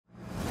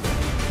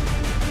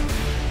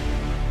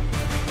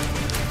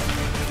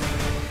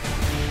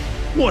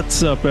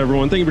What's up,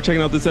 everyone? Thank you for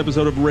checking out this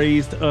episode of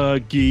Raised a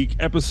Geek.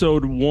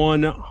 Episode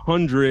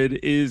 100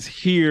 is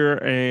here,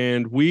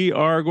 and we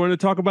are going to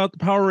talk about the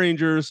Power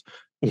Rangers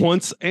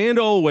once and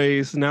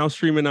always, now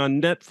streaming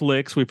on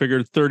Netflix. We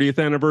figured 30th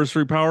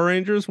anniversary Power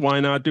Rangers. Why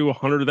not do a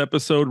 100th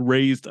episode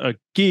Raised a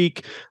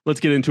Geek?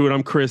 Let's get into it.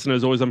 I'm Chris, and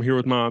as always, I'm here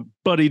with my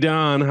buddy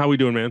Don. How we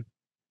doing, man?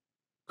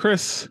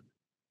 Chris,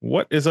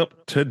 what is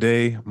up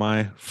today,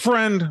 my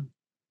friend,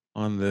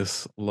 on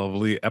this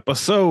lovely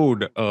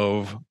episode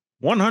of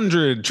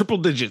 100 triple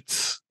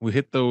digits? We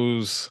hit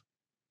those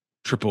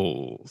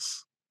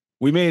triples.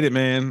 We made it,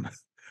 man.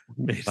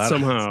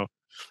 Somehow.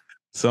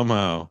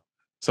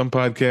 Some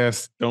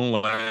podcasts don't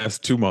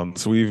last 2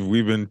 months.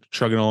 We've been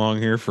chugging along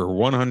here for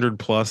 100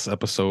 plus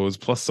episodes,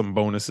 plus some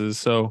bonuses.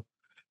 So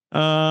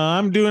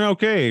I'm doing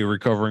okay,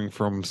 recovering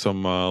from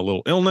some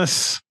little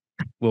illness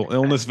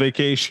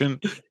vacation.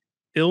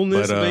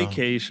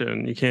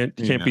 Vacation. You can't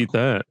beat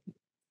that.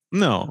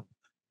 No.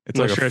 It's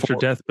unless you're at your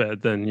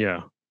deathbed, then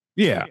yeah.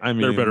 Yeah, I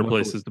mean, there are better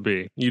places to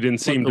be. You didn't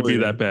seem to be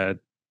that bad.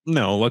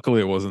 No, luckily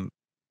it wasn't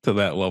to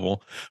that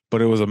level,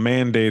 but it was a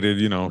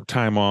mandated,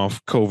 time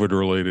off,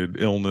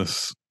 COVID-related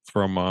illness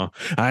from,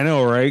 I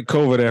know, right?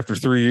 COVID after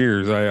 3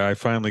 years. I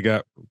finally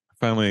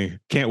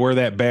can't wear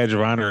that badge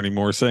of honor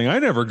anymore saying I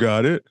never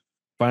got it.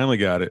 Finally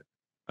got it.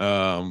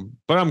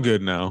 But I'm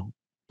good now.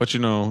 But,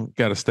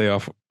 got to stay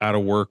out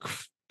of work,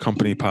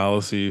 company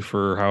policy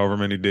for however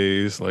many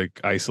days, like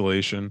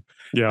isolation.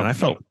 Yeah. And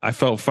I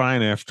felt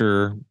fine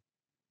after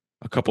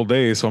a couple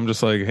days, so I'm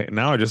just like, hey,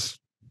 now I just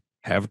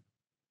have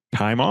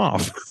time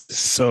off.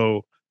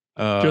 So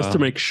just to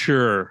make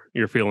sure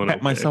you're feeling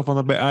okay. Myself on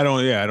the back. I don't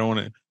want to, I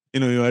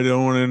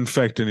don't want to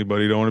infect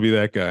anybody. Don't want to be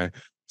that guy.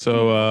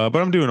 So but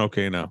I'm doing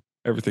okay now.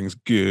 Everything's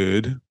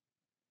good.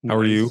 How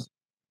are you?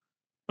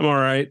 I'm all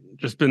right.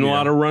 Just been a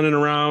lot of running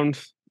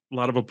around, a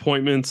lot of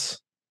appointments.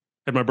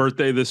 Had my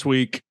birthday this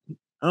week.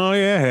 Oh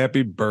yeah,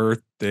 happy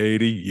birthday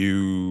to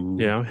you.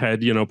 Yeah, had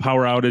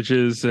power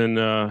outages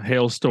and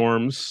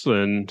hailstorms,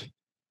 and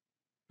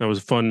that was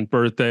a fun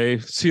birthday.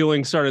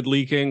 Ceiling started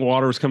leaking,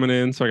 water was coming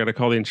in, so I got to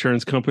call the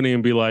insurance company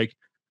and be like,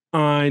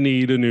 I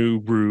need a new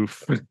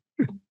roof.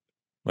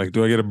 Like,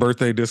 do I get a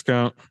birthday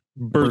discount?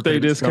 Birthday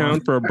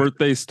discount for a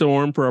birthday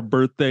storm for a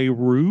birthday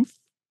roof?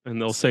 And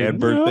they'll say, no.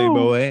 Birthday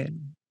boy.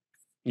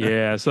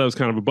 Yeah, so that was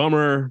kind of a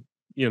bummer.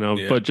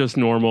 But just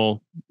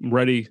normal.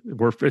 Ready.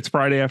 It's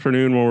Friday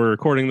afternoon when we're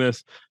recording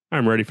this.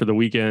 I'm ready for the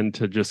weekend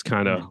to just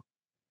kind of,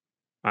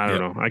 I don't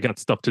know. I got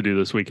stuff to do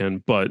this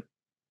weekend, but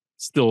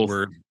still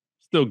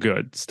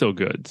good.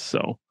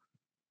 So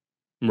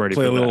I'm ready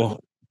play a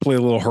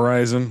little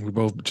Horizon. We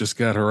both just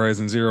got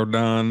Horizon Zero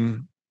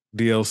Dawn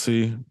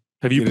DLC.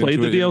 Have you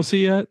played the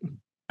DLC yet?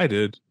 I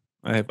did.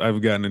 I've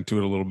gotten into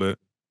it a little bit.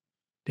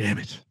 Damn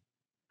it.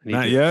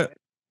 Not yet.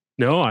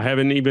 No, I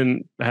haven't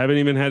even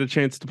had a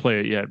chance to play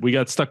it yet. We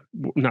got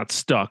not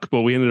stuck,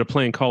 but we ended up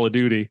playing Call of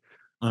Duty.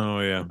 Oh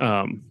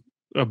yeah.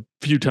 A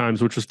few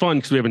times, which was fun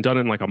because we haven't done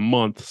it in like a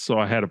month. So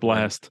I had a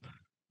blast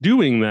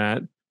doing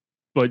that.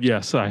 But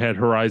yes, I had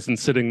Horizon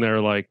sitting there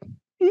like,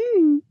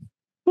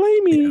 play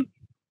me.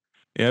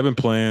 Yeah, I've been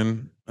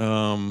playing.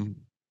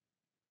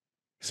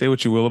 Say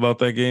what you will about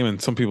that game,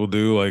 and some people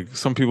do. Like,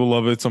 some people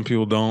love it, some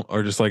people don't,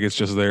 or just like it's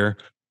just there.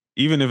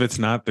 Even if it's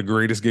not the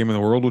greatest game in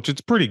the world, which it's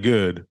pretty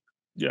good.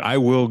 Yeah, I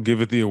will give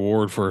it the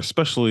award for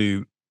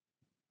especially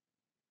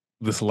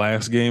this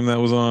last game that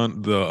was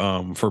on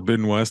the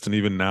Forbidden West, and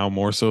even now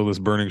more so this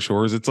Burning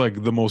Shores. It's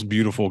like the most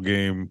beautiful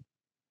game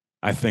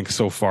I think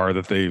so far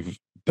that they've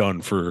done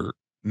for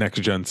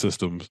next gen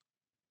systems.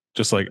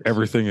 Just like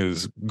everything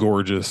is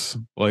gorgeous.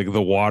 Like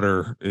the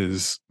water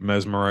is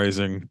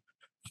mesmerizing.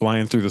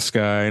 Flying through the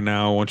sky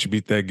now. Once you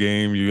beat that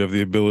game, you have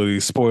the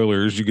ability.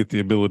 Spoilers, you get the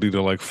ability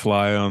to like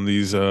fly on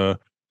these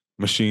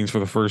machines for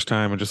the first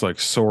time and just like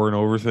soaring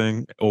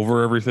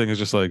over everything. Is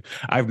just like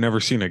I've never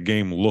seen a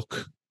game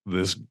look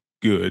this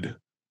good.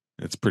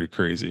 It's pretty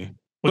crazy.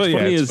 What's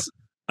funny is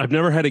I've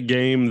never had a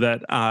game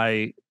that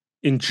I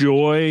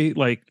enjoy.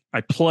 Like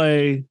I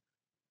play,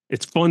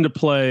 it's fun to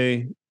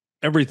play.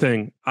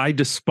 Everything. I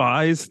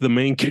despise the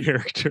main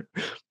character.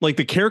 Like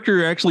the character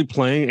you're actually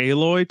playing,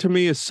 Aloy, to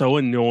me is so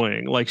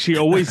annoying. Like she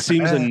always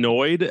seems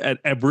annoyed at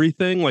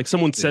everything. Like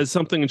someone says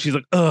something and she's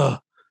like, ugh.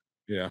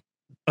 Yeah.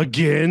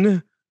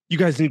 Again? You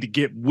guys need to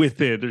get with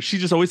it. Or she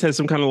just always has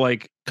some kind of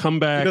like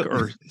comeback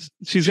or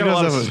she's got a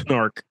lot of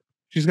snark.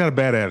 She's got a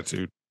bad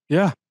attitude.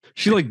 Yeah.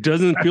 She like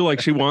doesn't feel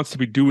like she wants to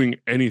be doing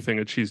anything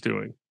that she's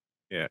doing.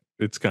 Yeah,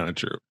 it's kind of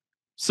true.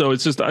 So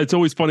it's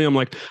always funny. I'm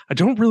like, I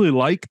don't really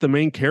like the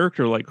main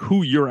character, like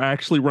who you're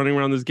actually running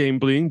around this game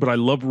being, but I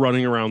love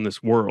running around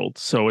this world.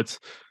 So it's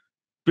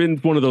been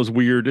one of those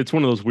weird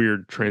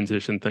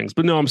transition things.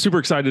 But no, I'm super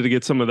excited to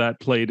get some of that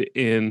played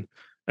in,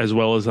 as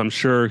well as I'm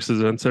sure,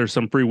 since there's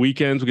some free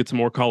weekends, we get some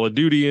more Call of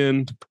Duty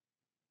in.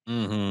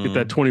 Mm-hmm. Get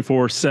that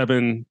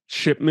 24/7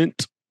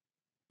 shipment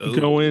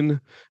going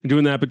and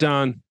doing that. But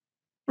Don,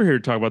 we're here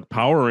to talk about the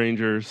Power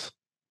Rangers.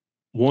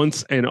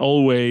 Once and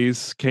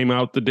Always came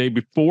out the day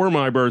before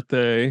my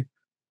birthday.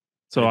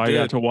 So I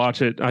got to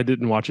watch it. I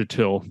didn't watch it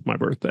till my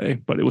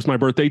birthday, but it was my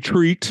birthday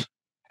treat.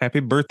 Happy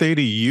birthday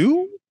to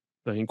you?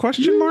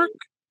 Question mark.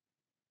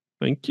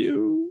 Thank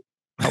you,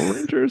 Power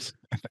Rangers.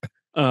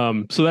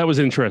 So that was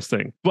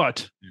interesting.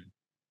 But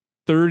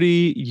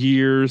 30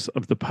 years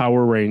of the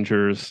Power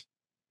Rangers.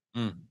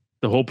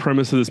 The whole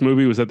premise of this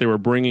movie was that they were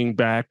bringing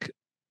back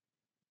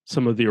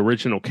some of the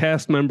original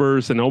cast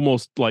members, and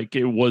almost like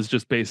it was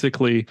just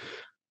basically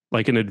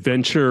like an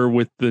adventure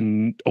with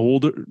the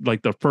older,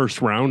 like the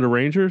first round of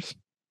Rangers.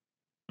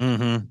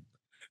 Mm-hmm.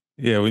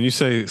 Yeah, when you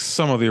say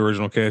some of the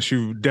original cast,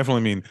 you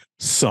definitely mean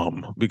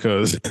some,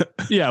 because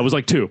yeah, it was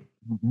like 2.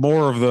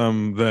 More of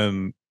them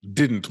than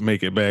didn't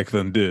make it back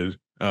than did.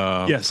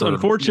 Yes,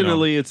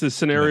 unfortunately, it's a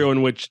scenario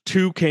in which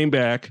 2 came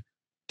back,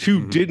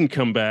 2 didn't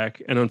come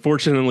back, and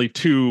unfortunately,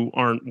 2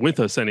 aren't with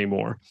us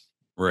anymore.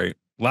 Right.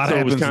 A lot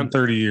happens in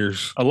 30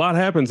 years. A lot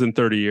happens in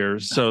 30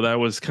 years. So that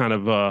was kind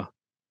of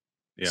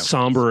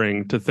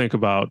sombering to think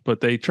about,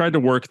 but they tried to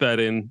work that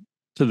in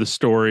to the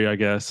story, I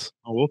guess.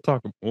 We'll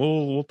talk about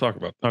We'll talk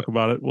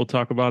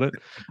about it.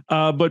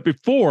 But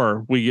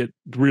before we get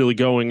really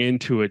going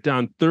into it,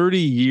 Don, 30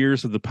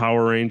 years of the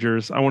Power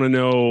Rangers, I want to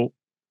know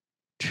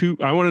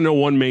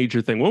one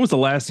major thing. When was the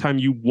last time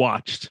you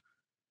watched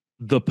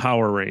the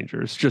Power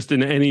Rangers, just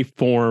in any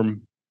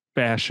form,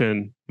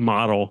 fashion,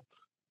 model?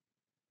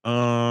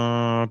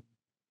 25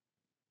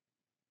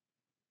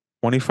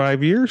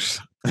 years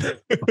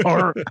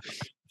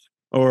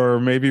or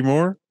maybe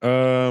more.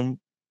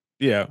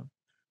 Yeah,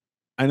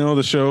 I know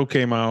the show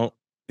came out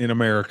in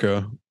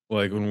America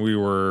like when we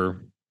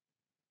were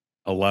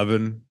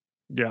 11,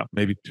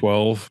 maybe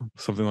 12,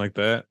 something like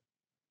that.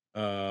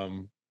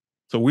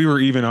 So we were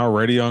even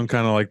already on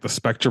kind of like the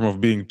spectrum of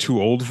being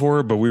too old for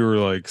it, but we were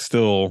like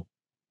still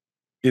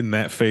in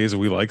that phase.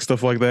 We like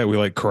stuff like that. We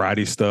like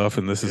karate stuff,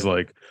 and this is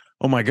like,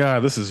 oh my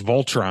God, this is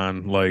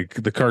Voltron, like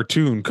the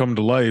cartoon come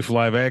to life,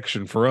 live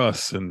action for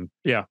us. And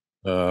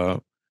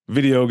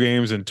video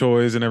games and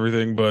toys and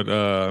everything. But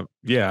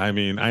I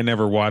mean, I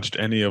never watched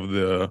any of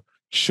the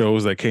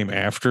shows that came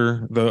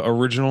after the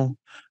original.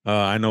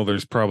 I know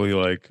there's probably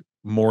like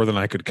more than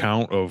I could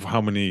count of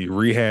how many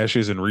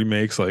rehashes and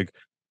remakes, like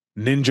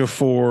Ninja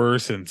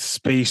Force and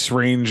Space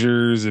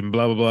Rangers and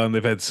blah, blah, blah. And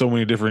they've had so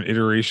many different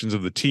iterations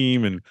of the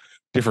team and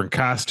different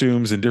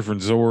costumes and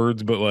different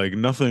Zords, but like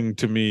nothing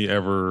to me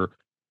ever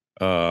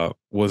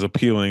was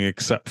appealing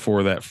except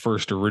for that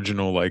first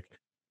original, like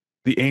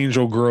the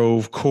Angel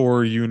Grove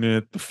core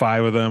unit, the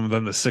 5 of them,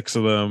 then the 6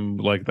 of them,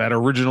 like that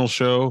original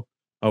show.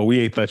 Oh, we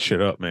ate that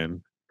shit up,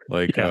 man.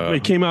 Like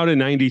it came out in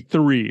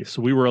 93,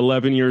 so we were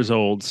 11 years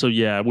old. So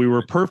yeah, we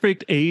were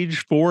perfect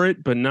age for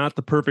it, but not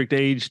the perfect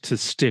age to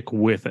stick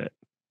with it.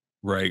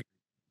 Right.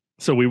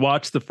 So we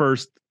watched the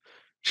first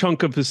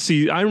chunk of the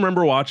season. I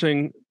remember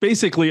watching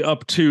basically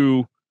up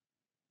to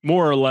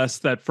more or less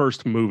that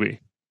first movie.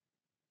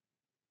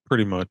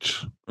 Pretty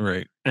much.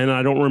 Right. And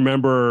I don't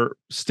remember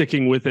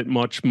sticking with it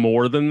much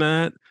more than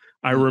that.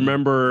 I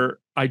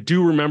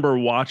do remember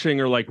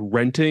watching or like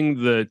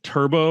renting the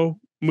Turbo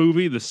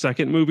movie, the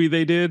second movie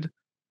they did.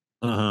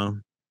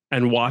 And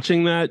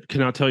watching that.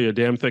 Cannot tell you a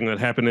damn thing that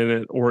happened in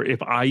it, or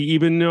if I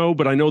even know,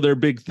 but I know their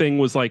big thing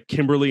was like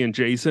Kimberly and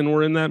Jason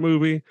were in that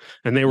movie,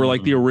 and they were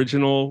like the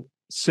original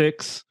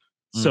 6.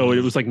 So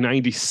it was like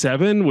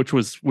 97, which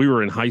was, we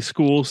were in high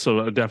school.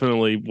 So I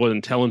definitely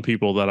wasn't telling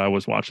people that I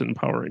was watching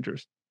Power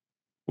Rangers.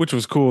 Which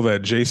was cool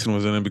that Jason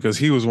was in it, because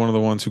he was one of the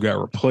ones who got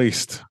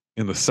replaced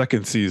in the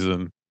second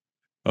season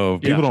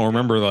of, people don't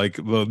remember, like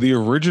the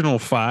original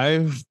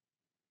 5,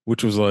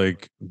 which was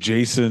like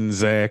Jason,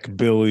 Zach,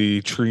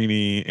 Billy,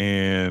 Trini,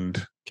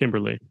 and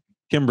Kimberly.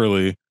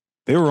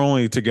 They were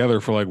only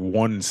together for like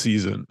 1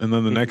 season. And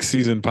then the next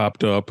season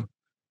popped up,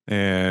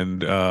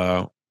 and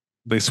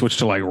they switched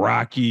to like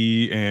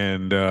Rocky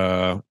and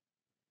the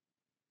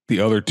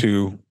other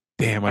 2.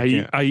 Damn, I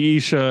can't.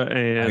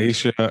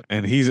 Aisha,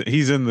 and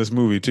he's in this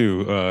movie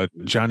too.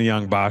 Johnny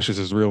Young Bosch is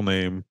his real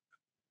name.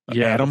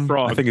 Adam.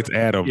 I think it's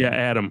Adam. Yeah,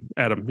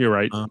 Adam. You're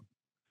right.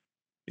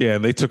 Yeah,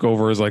 and they took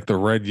over as like the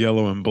red,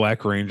 yellow, and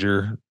black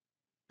Ranger,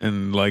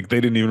 and like they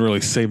didn't even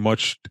really say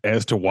much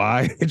as to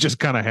why. It just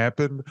kind of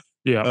happened.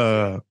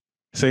 Yeah.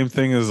 Same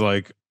thing as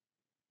like,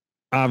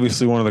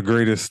 obviously one of the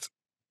greatest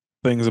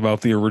things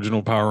about the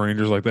original Power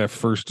Rangers, like that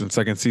first and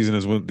second season,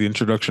 is when the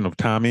introduction of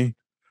Tommy.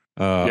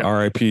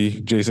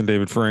 R.I.P. Jason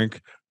David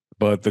Frank.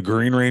 But the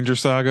Green Ranger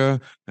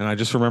saga, and I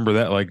just remember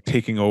that like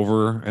taking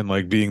over and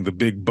like being the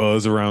big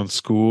buzz around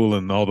school,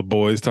 and all the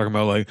boys talking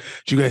about like,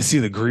 did you guys see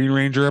the Green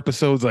Ranger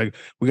episodes? Like,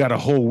 we got a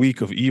whole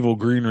week of evil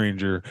Green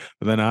Ranger.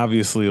 But then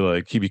obviously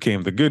like he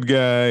became the good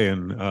guy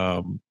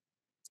and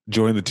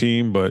joined the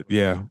team. But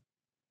yeah,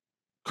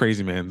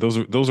 crazy, man.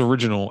 Those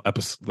original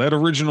episodes, that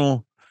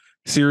original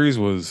series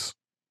was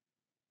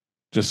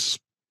just,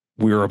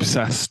 we were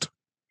obsessed.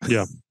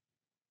 Yeah.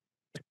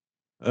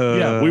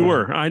 Yeah, we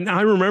were. I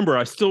remember.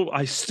 I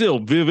still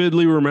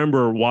vividly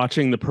remember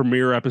watching the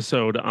premiere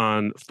episode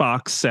on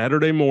Fox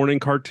Saturday morning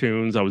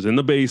cartoons. I was in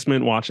the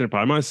basement watching it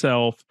by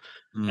myself,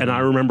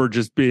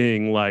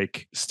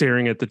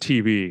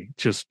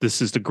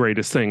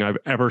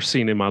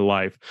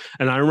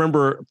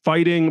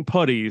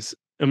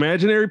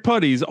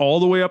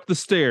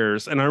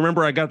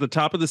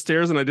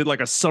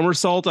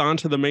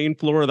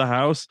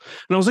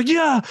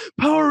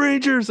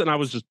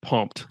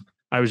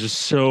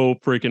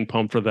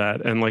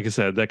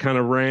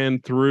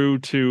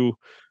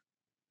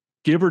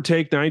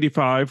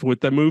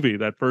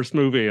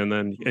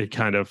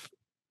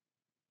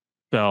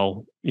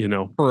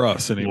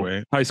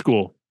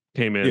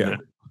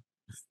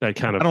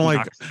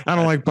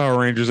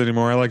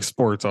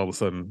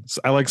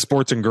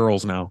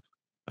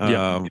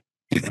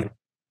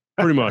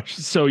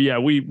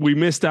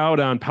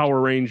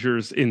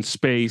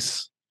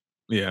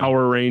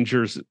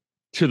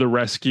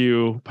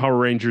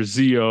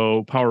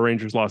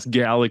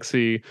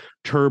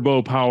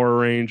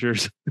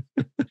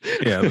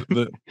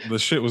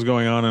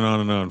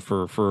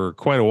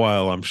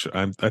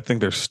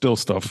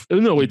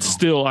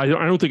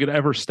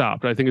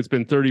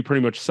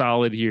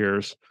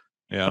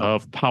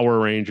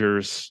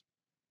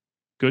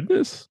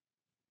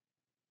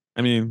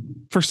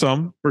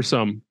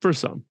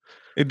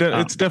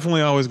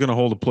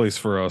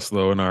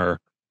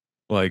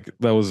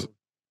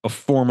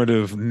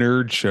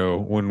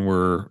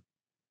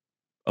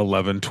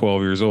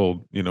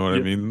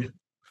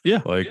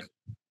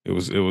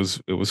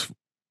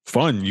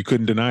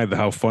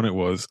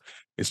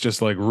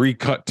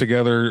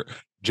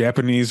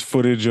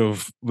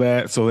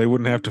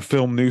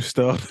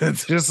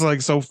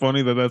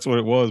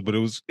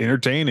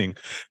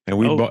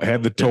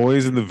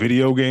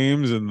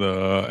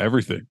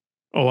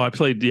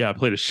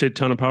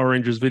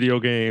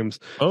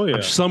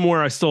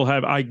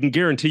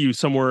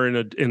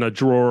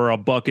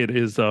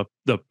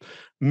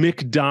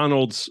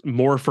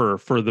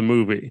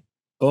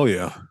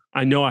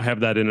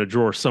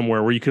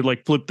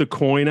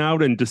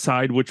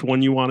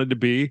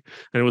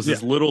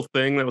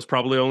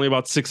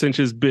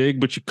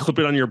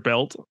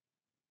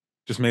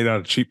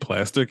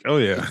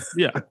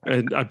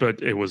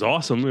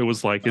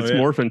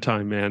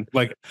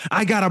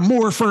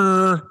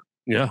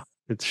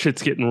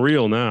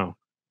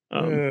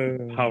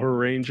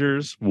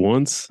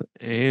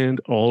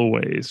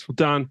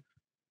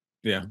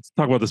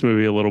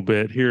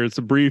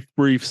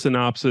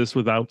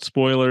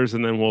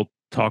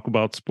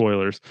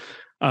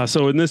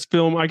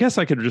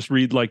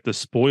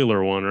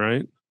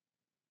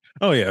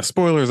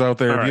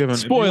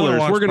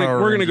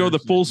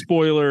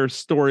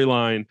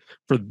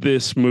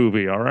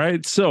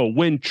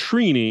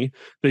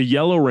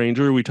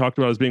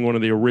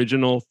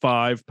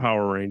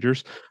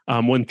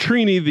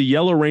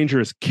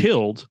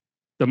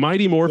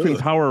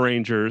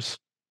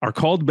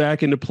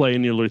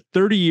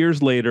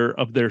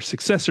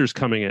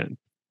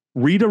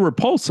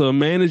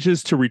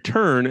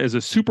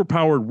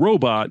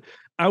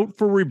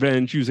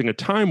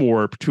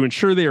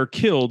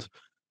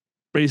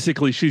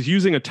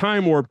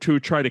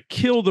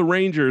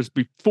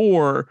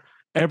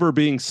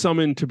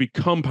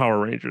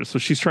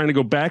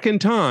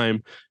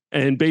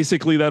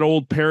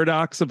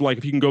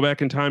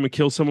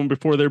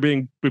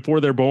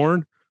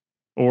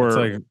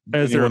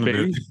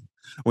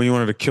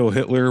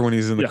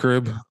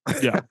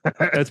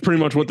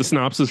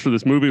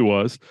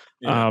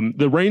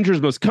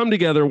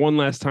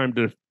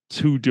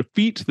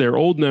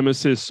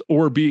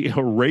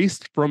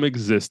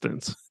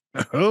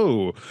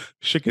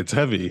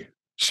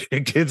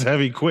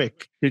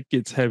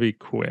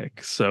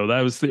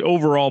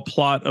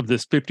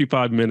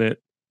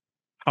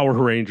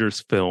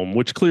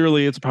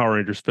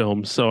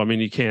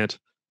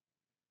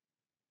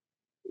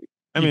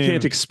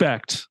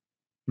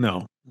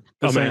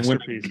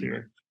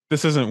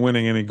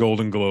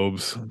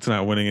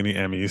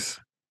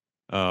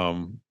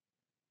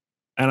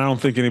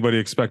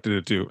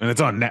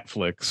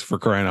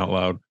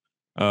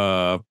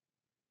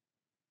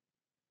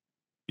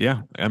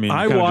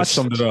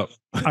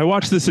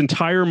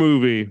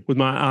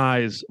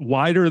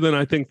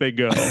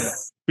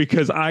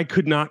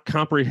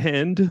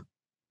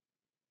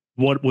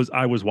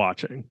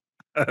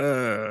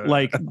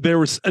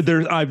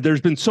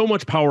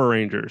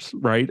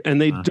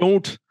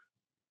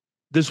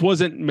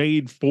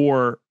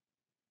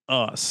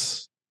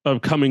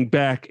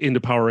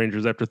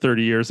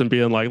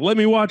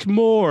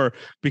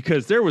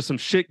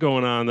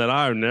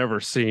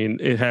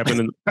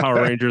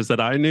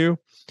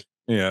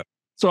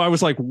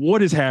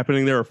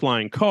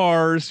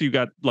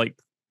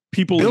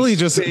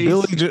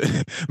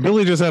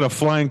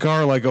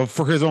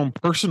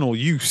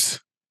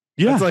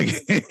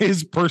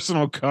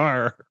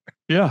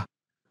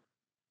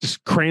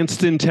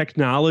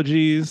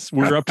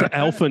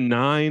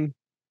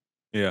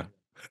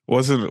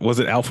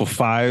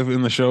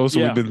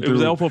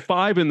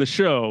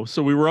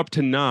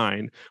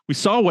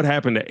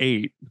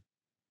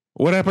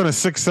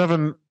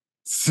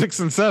 6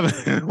 and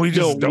 7. We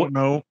just don't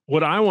know.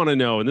 What I want to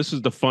know, and this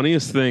is the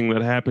funniest thing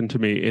that happened to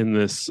me in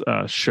this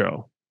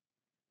show.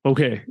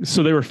 Okay,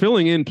 so they were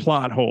filling in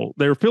plot hole.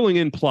 They were filling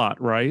in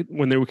plot, right?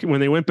 When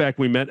they went back,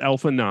 we met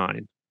Alpha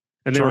 9,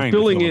 and they were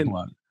filling in.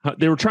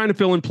 They were trying to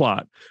fill in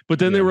plot, but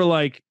then they were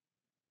like,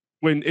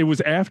 when it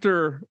was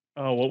after.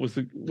 What was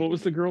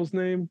the girl's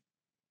name?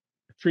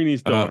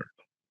 Trini's daughter.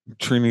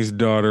 Trini's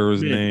daughter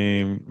was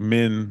named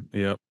Min.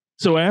 Yep.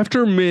 So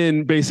after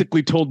Min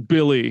basically told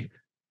Billy,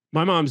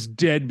 "My mom's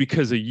dead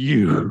because of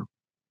you,"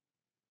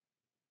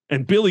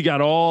 and Billy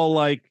got all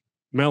like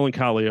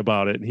melancholy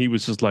about it, and he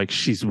was just like,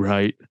 "She's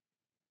right.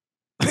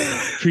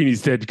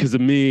 Trini's dead because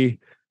of me,"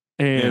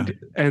 and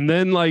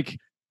then like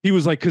he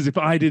was like, "Because if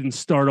I didn't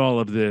start all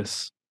of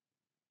this,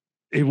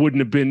 it wouldn't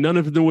have been none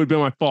of it would have been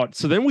my fault."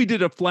 So then we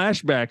did a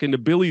flashback into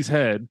Billy's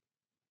head,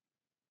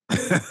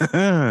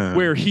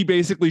 where he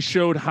basically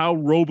showed how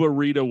Robo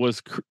Rita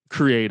was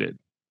created.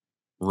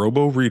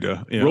 Robo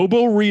Rita. Yeah.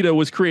 Robo Rita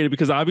was created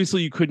because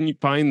obviously you couldn't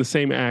find the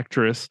same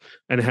actress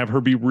and have her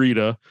be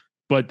Rita.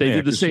 But they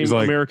did the same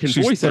American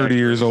voice. She's 30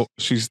 years old.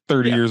 She's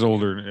 30 years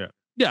older. Yeah.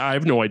 Yeah. I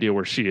have no idea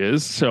where she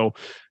is. So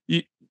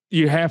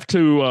you have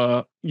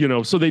to,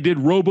 so they did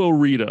Robo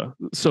Rita.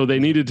 So they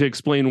needed to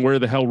explain where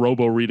the hell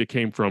Robo Rita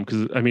came from.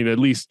 Because, I mean, at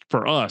least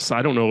for us,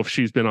 I don't know if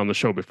she's been on the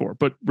show before.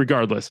 But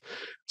regardless.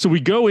 So we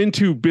go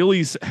into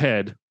Billy's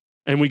head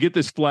and we get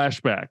this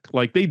flashback.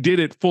 Like they did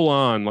it full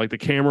on. Like the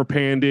camera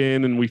panned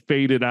in and we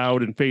faded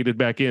out and faded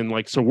back in.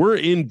 Like, so we're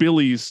in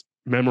Billy's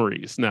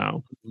memories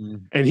now.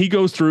 And he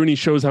goes through and he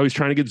shows how he's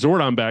trying to get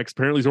Zordon back.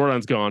 Apparently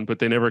Zordon's gone, but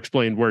they never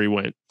explained where he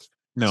went.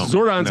 No, so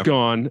Zordon's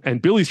gone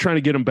and Billy's trying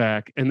to get him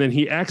back. And then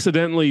he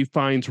accidentally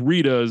finds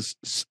Rita's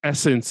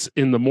essence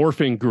in the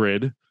morphing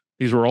grid.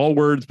 These were all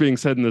words being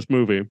said in this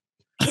movie.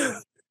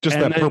 Just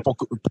and that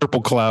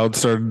purple cloud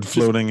started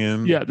floating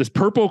in. Yeah, this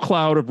purple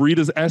cloud of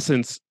Rita's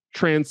essence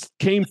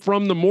came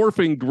from the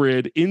morphing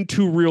grid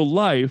into real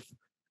life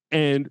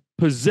and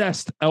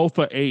possessed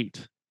Alpha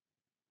 8.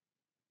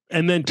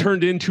 And then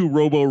turned into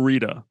Robo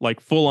Rita, like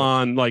full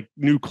on, like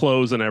new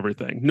clothes and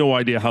everything. No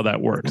idea how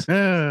that works.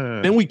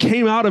 Then we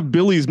came out of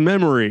Billy's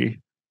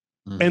memory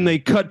and they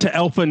cut to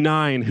Alpha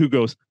 9, who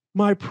goes,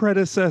 "My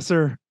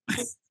predecessor."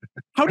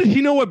 How did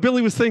he know what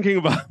Billy was thinking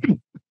about?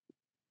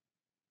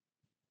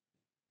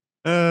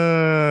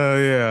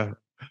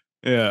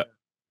 Yeah.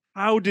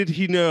 How did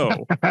he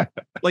know?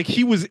 Like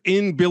he was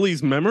in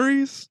Billy's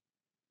memories?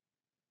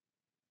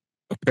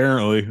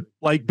 Apparently.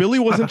 Like Billy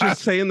wasn't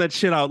just saying that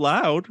shit out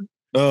loud.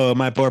 Oh,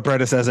 my poor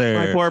predecessor.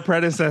 My poor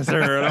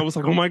predecessor. And I was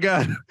like, oh my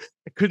God.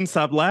 I couldn't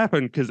stop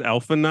laughing because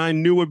Alpha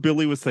 9 knew what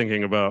Billy was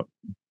thinking about.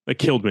 It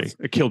killed me.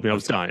 I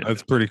was dying.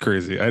 That's pretty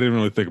crazy. I didn't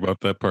really think about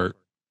that part.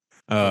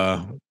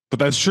 But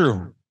that's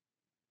true.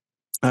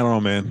 I don't know,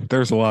 man.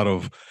 There's a lot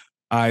of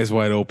eyes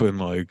wide open,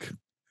 like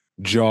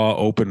jaw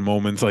open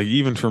moments. Like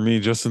even for me,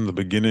 just in the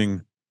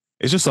beginning,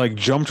 it's just like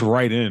jumped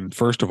right in,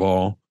 first of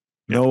all.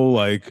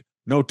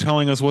 No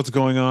telling us what's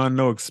going on,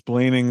 no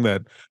explaining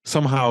that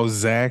somehow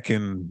Zach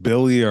and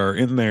Billy are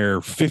in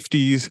their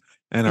 50s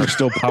and are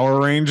still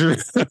Power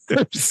Rangers.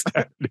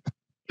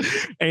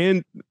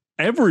 And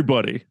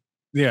everybody.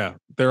 Yeah.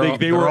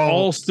 They were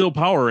all still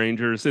Power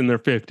Rangers in their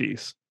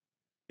 50s.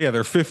 Yeah,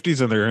 they're 50s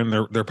and they're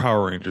in their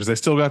Power Rangers. They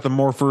still got the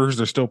morphers.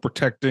 They're still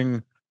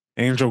protecting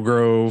Angel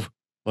Grove.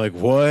 Like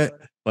what?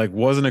 Like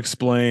wasn't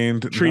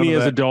explained. Trini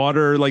has a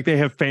daughter. Like they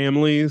have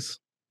families.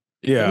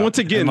 Yeah. And once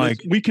again, like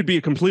we could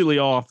be completely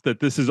off that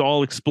this is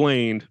all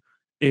explained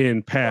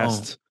in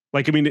past.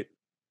 Like, I mean,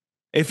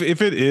 if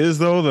it is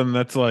though, then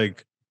that's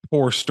like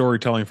poor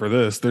storytelling for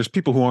this. There's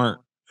people who are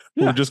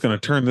just going to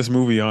turn this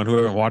movie on who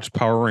haven't watched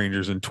Power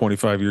Rangers in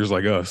 25 years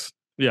like us.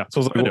 Yeah.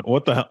 So it's like,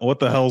 what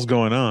the hell's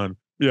going on?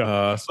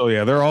 Yeah. So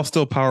yeah, they're all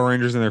still Power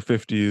Rangers in their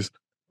 50s.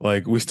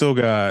 Like we still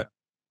got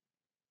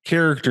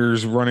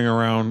characters running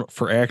around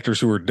for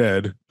actors who are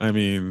dead. I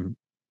mean,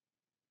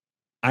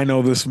 I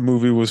know this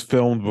movie was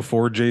filmed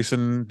before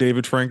Jason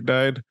David Frank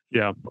died.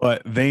 Yeah.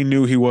 But they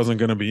knew he wasn't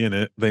going to be in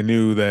it. They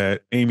knew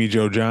that Amy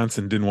Jo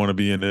Johnson didn't want to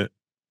be in it.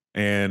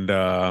 And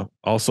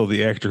also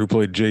the actor who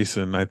played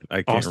Jason, I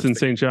can't Austin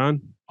St.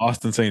 John.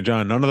 Austin St.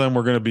 John. None of them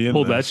were going to be in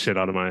Pulled that shit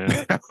out of my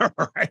ass.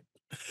 Right.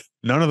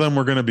 None of them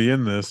were going to be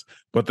in this,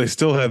 but they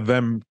still had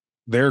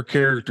their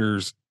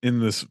characters in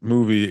this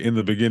movie in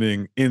the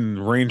beginning in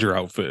Ranger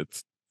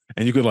outfits.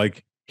 And you could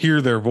like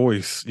hear their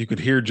voice. You could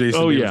hear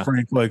Jason David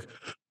Frank like,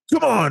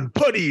 "Come on,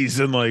 putties,"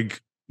 and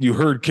like you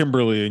heard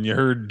Kimberly and you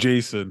heard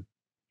Jason.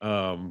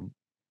 So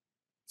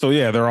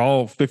yeah, they're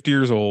all 50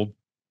 years old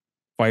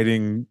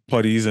fighting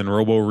putties and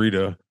Robo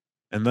Rita.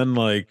 And then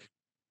like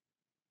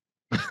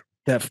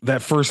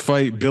that first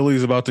fight,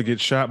 Billy's about to get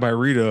shot by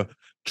Rita.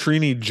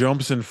 Trini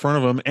jumps in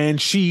front of him and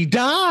she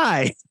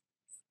dies.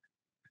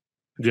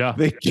 Yeah.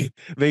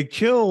 They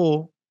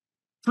kill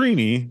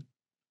Trini,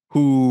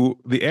 who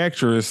the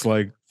actress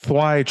like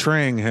Thuy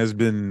Trang has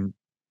been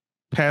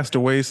passed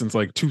away since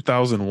like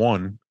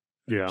 2001.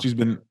 Yeah. She's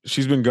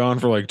been gone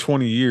for like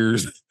 20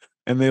 years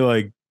and they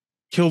like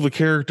kill the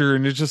character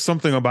and it's just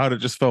something about it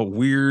just felt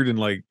weird and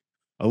like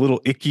a little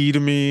icky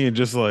to me, and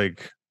just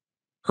like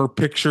her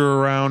picture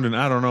around, and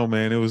I don't know,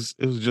 man. It was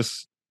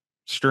just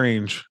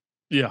strange.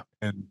 Yeah.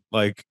 And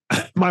like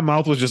my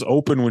mouth was just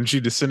open when she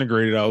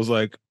disintegrated. I was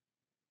like,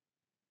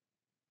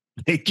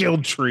 they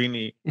killed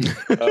Trini.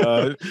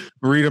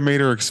 Rita made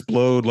her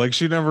explode. Like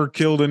she never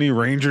killed any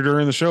ranger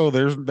during the show.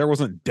 There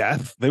wasn't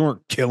death. They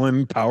weren't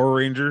killing Power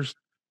Rangers.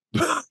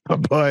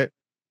 But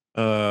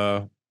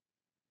yeah,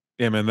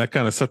 man, that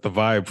kind of set the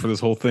vibe for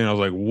this whole thing. I was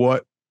like,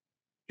 what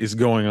is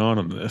going on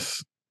in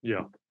this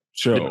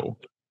show?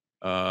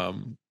 Yeah.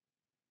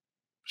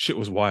 Shit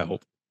was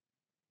wild.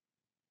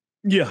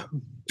 Yeah.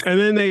 And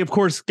then they, of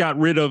course, got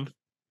rid of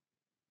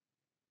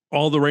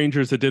all the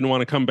Rangers that didn't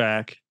want to come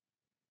back.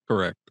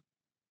 Correct.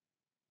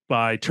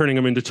 By turning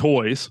them into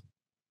toys.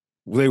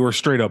 They were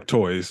straight up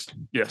toys.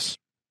 Yes.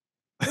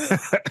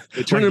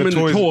 They turned them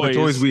into toys. The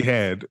toys we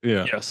had.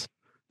 Yeah. Yes.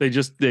 They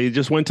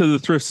just went to the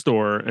thrift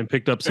store and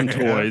picked up some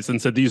toys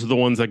and said, these are the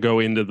ones that go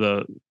into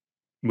the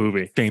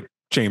movie.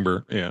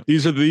 Chamber. Yeah.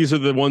 These are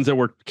the ones that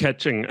we're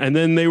catching. And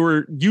then they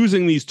were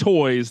using these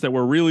toys that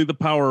were really the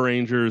Power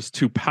Rangers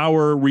to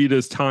power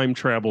Rita's time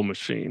travel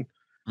machine.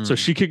 So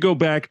she could go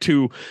back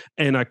to,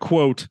 and I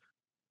quote,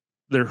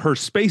 her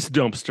space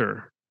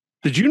dumpster.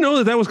 Did you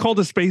know that was called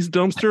a space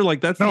dumpster?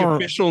 Like that's the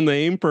official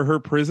name for her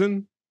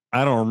prison?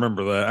 I don't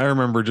remember that. I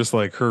remember just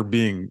like her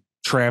being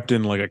trapped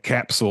in like a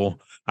capsule.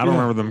 I don't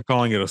remember them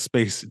calling it a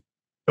space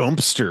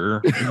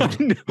dumpster.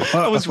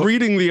 I was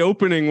reading the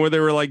opening where they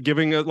were like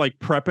giving it, like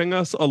prepping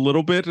us a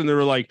little bit, and they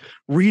were like,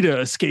 Rita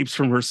escapes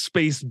from her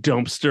space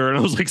dumpster, and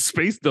I was like,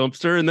 space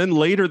dumpster, and then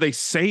later they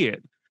say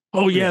it.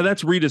 Oh yeah,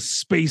 that's Rita's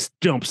space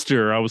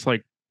dumpster. I was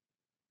like,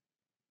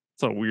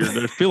 so weird.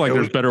 I feel like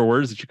there's better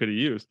words that you could have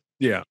used.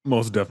 Yeah,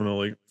 most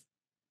definitely.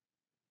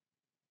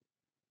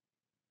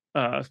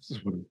 We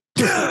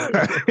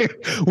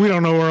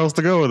don't know where else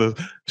to go with this.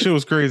 Shit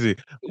was crazy.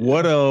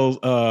 What else?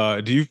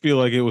 Do you feel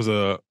like it was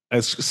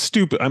as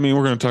stupid? I mean,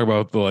 we're going to talk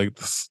about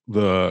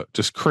the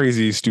just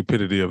crazy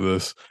stupidity of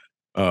this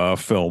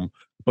film,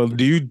 but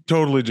do you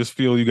totally just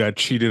feel you got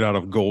cheated out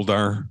of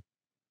Goldar?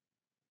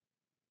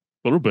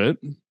 A little bit.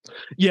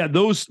 Yeah,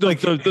 those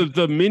like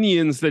the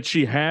minions that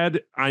she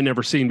had, I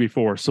never seen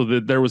before, so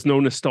that there was no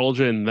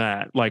nostalgia in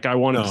that. Like I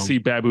wanted to see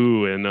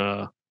Babu and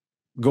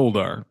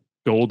Goldar,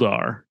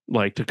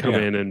 like to come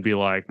in and be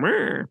like,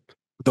 meh.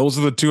 Those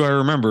are the two I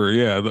remember.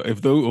 Yeah,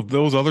 if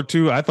those other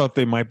two, I thought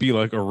they might be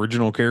like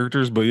original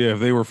characters, but yeah, if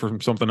they were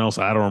from something else,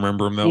 I don't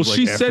remember them. That was like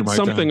she said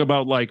something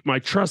about like my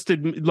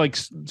trusted, like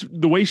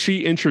the way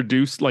she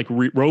introduced, like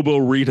Robo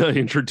Rita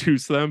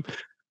introduced them.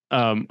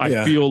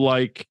 I feel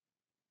like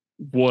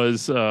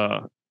was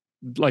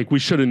like we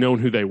should have known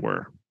who they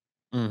were.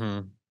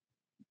 Mm-hmm.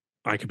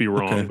 I could be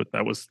wrong, but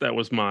that was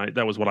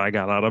what I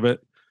got out of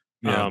it.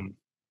 Yeah.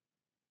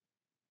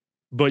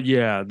 But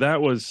yeah,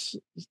 that was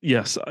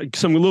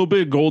some little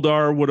bit of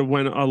Goldar would have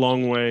went a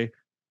long way.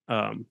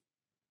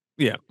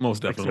 Yeah,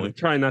 most definitely.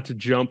 Try not to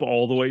jump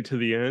all the way to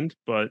the end,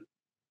 but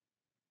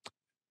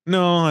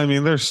no, I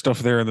mean there's stuff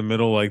there in the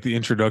middle, like the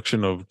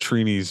introduction of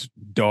Trini's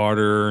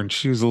daughter, and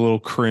she was a little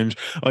cringe.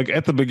 Like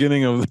at the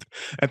beginning of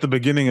after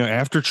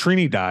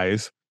Trini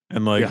dies,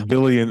 and like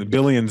Billy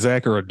and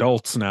Zach are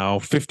adults now,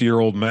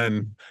 50-year-old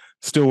men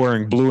still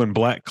wearing blue and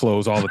black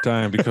clothes all the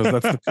time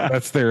because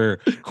that's their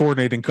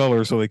coordinating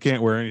color, so they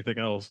can't wear anything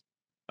else.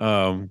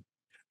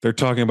 They're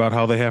talking about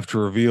how they have to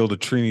reveal to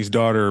Trini's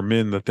daughter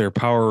Min that they're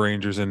Power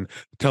Rangers and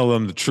tell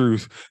them the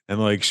truth. And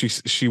like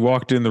she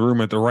walked in the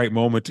room at the right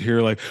moment to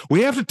hear like,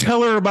 we have to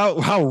tell her about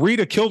how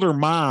Rita killed her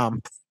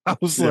mom. I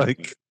was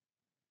like,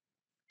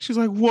 she's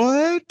like,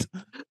 what?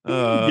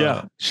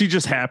 Yeah, she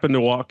just happened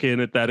to walk in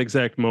at that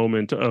exact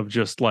moment of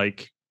just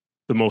like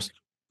the most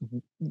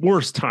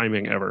worst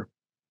timing ever.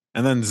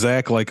 And then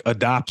Zach like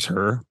adopts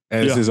her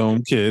as his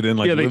own kid, and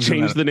like they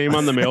changed the name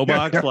on the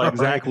mailbox. Like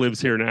Zach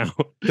lives here now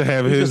to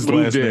have his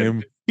last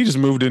name. He just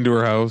moved into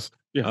her house.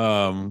 Yeah.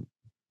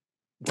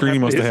 Trini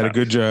must have had a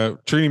good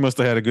job. Trini must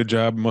have had a good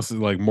job. Must have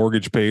like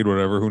mortgage paid,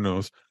 whatever. Who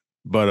knows?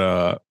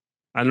 But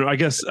I don't know. I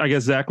guess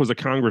Zach was a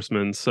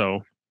congressman,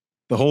 so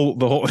the whole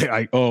The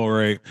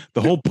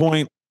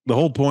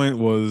whole point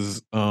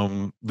was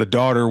the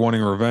daughter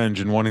wanting revenge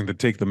and wanting to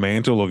take the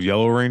mantle of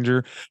Yellow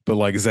Ranger, but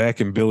like Zach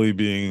and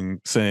Billy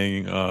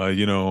saying,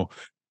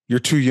 you're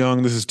too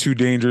young. This is too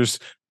dangerous.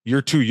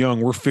 You're too young.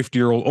 We're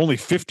 50-year-old. Only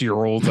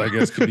 50-year-olds, I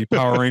guess, could be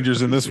Power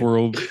Rangers in this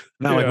world.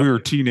 Not like we were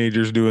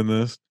teenagers doing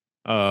this.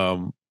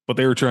 But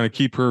they were trying to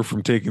keep her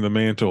from taking the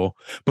mantle.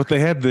 But they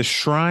had this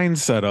shrine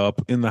set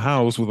up in the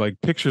house with like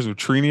pictures of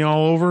Trini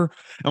all over.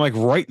 And like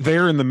right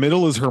there in the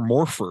middle is her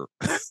morpher.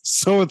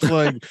 So it's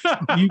like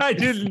I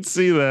didn't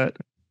see that.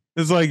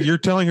 It's like you're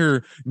telling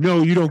her,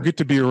 no, you don't get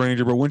to be a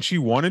ranger. But when she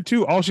wanted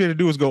to, all she had to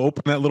do was go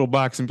open that little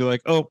box and be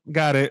like, oh,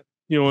 got it.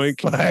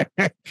 Like,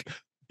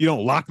 you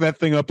don't lock that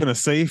thing up in a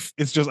safe.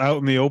 It's just out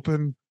in the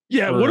open.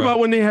 Yeah. What about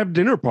when they have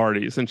dinner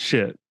parties and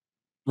shit?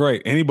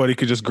 Right. Anybody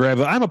could just grab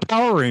I'm a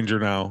Power Ranger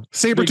now.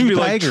 Saber-tooth tiger.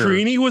 Like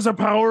Trini was a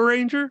Power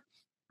Ranger?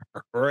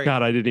 Right.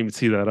 God, I didn't even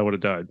see that. I would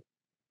have died.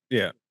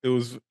 Yeah. It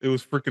was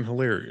freaking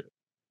hilarious.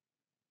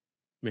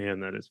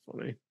 Man, that is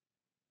funny.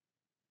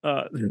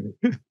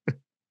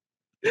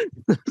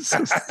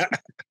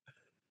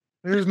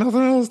 There's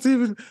nothing else,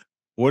 Steven.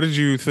 What did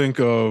you think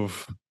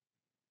of?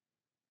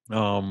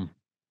 I'll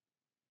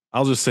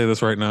just say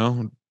this right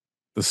now: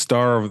 the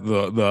star of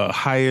the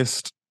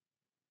highest,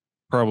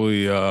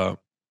 probably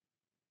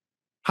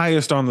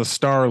highest on the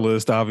star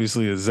list,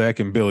 obviously, is Zach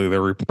and Billy.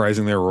 They're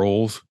reprising their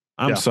roles.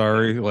 I'm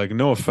sorry, like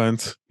no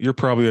offense, you're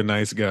probably a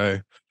nice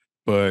guy,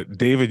 but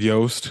David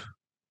Yost,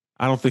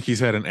 I don't think he's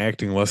had an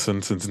acting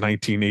lesson since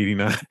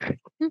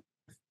 1989.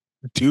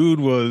 Dude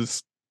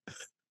was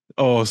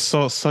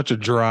such a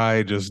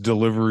dry just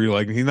delivery.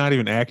 Like he's not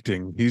even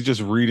acting. He's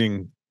just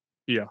reading.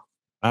 Yeah.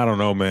 I don't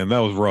know, man. That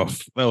was rough.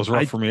 That was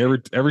rough for me.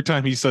 Every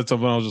time he said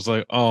something, I was just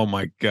like, oh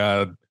my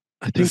God.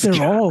 I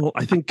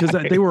think because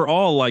they were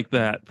all like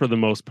that for the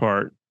most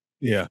part.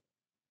 Yeah.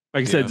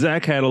 Like I said,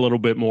 Zach had a little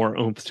bit more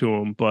oomph to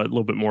him, but a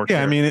little bit more.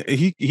 Yeah, I mean,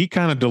 he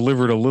kind of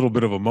delivered a little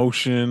bit of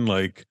emotion.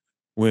 Like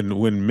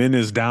when Min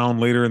is down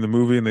later in the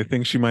movie and they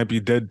think she might be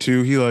dead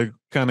too, he like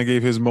kind of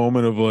gave his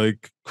moment of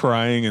like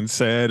crying and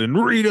sad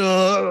and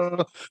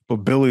Rita. But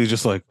Billy's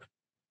just like,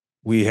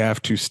 we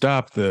have to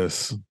stop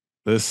this.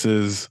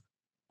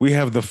 We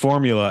have the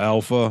formula,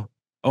 Alpha.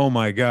 Oh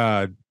my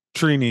God,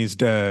 Trini's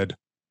dead.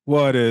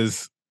 What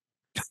is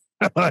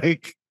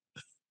like,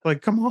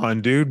 come on,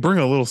 dude, bring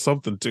a little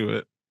something to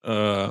it.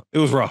 It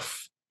was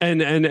rough. And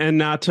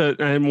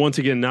once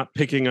again, not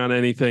picking on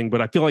anything,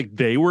 but I feel like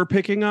they were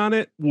picking on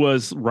it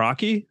was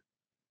Rocky.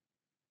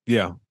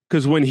 Yeah.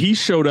 Because when he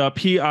showed up,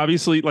 he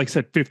obviously, like I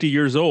said, 50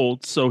 years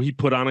old. So he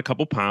put on a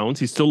couple pounds.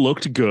 He still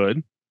looked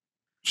good.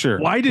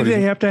 Sure. Why did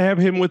they have to have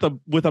him with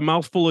a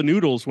mouthful of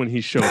noodles when he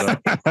showed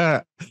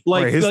up?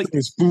 His thing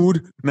is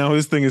food. Now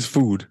his thing is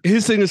food.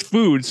 His thing is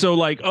food. So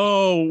like,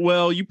 oh,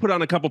 well, you put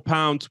on a couple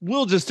pounds.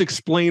 We'll just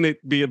explain it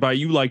by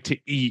you like to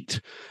eat.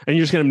 And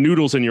you're just going to have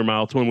noodles in your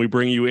mouth when we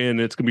bring you in.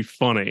 It's going to be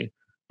funny.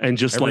 And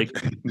just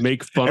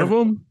make fun of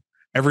them.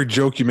 Every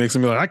joke you make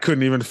somebody like, I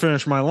couldn't even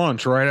finish my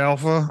lunch, right,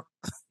 Alpha?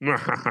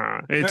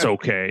 It's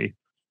okay.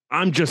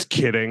 I'm just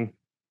kidding.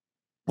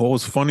 What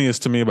was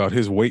funniest to me about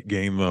his weight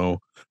gain,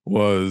 though,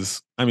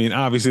 was, I mean,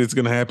 obviously it's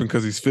going to happen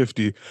because he's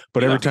 50,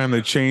 but every time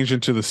they change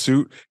into the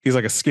suit, he's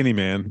like a skinny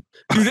man.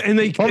 Dude, and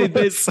they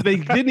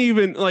didn't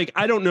even like,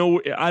 I don't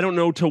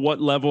know to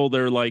what level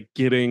they're like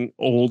getting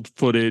old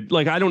footage.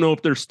 Like, I don't know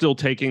if they're still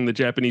taking the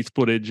Japanese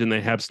footage and they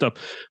have stuff,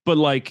 but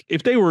like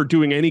if they were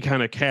doing any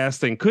kind of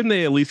casting, couldn't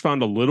they at least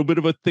found a little bit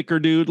of a thicker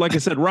dude? Like I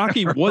said,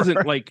 Rocky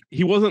wasn't like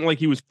he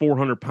was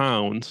 400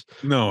 pounds.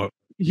 No,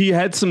 he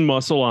had some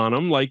muscle on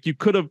him. Like you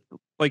could have,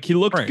 like he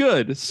looked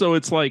good. So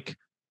it's like,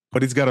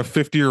 but he's got a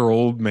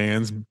 50-year-old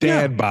man's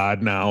dad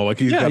bod now. Like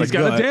he's got a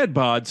dad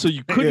bod. So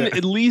you couldn't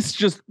at least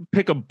just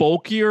pick a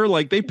bulkier.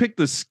 Like they picked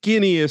the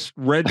skinniest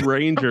Red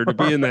Ranger to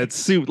be in that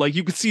suit. Like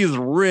you could see his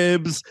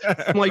ribs.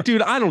 I'm like,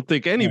 dude, I don't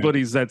think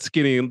anybody's that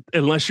skinny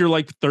unless you're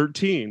like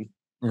 13.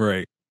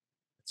 Right.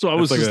 So I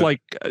was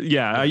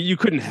you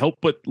couldn't help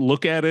but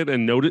look at it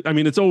and notice. I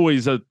mean, it's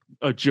always a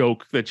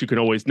joke that you can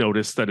always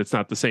notice that it's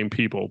not the same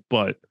people,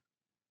 but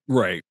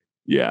right.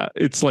 Yeah,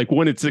 it's like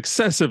when it's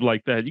excessive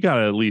like that, you got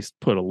to at least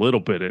put a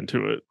little bit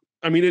into it.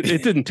 I mean,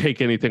 it didn't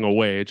take anything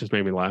away. It just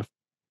made me laugh.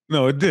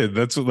 No, it did.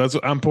 That's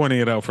I'm pointing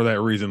it out for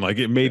that reason. Like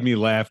it made me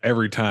laugh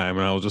every time,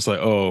 and I was just like,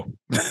 "Oh,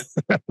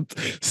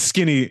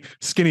 skinny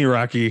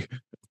Rocky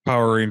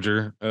Power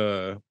Ranger."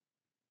 Good.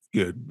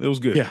 It was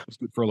good. Yeah, it was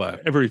good for a laugh.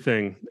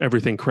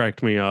 Everything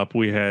cracked me up.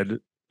 We had.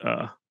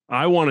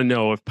 I want to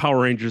know if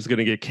Power Rangers is going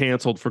to get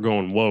canceled for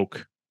going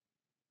woke.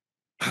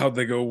 How'd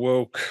they go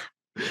woke?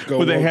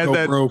 They had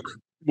that broke.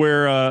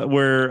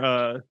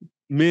 where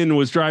Min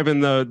was driving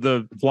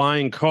the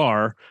flying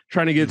car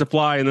trying to get it to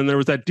fly, and then there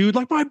was that dude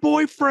like my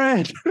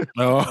boyfriend.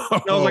 I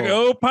was like,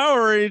 oh,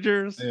 Power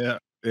Rangers.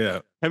 Yeah.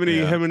 How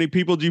many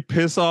people did you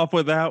piss off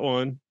with that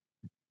one?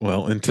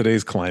 Well, in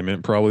today's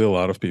climate, probably a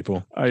lot of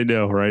people. I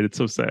know, right? It's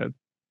so sad.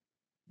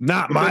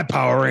 Not my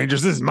Power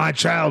Rangers. This is my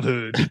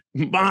childhood.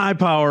 My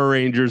Power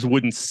Rangers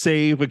wouldn't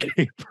save a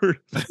gay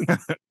person.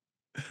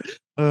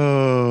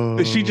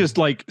 Oh, she just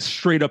like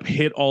straight up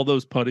hit all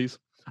those putties.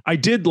 I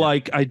did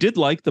like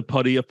the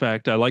putty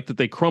effect. I like that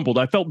they crumbled.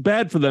 I felt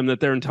bad for them that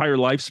their entire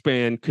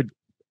lifespan could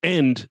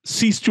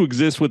cease to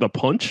exist with a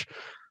punch.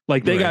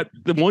 Like they got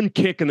the one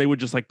kick and they would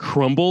just like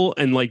crumble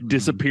and like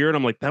disappear. And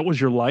I'm like, that was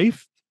your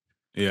life.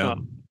 Yeah.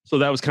 So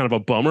that was kind of a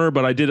bummer,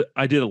 but I did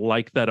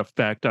like that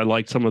effect. I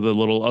liked some of the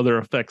little other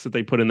effects that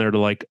they put in there to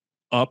like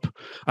up.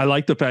 I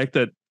like the fact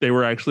that they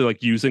were actually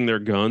like using their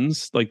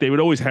guns. Like they would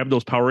always have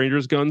those Power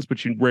Rangers guns,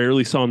 but you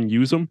rarely saw them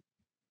use them.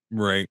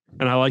 Right.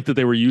 And I like that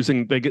they were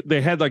using.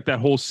 They had like that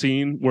whole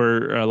scene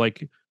where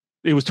like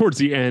it was towards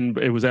the end.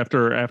 It was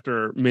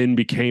after Min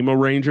became a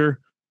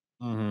Ranger,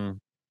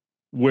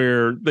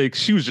 where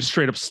she was just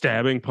straight up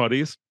stabbing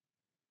putties.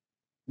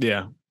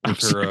 Yeah.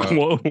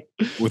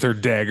 With her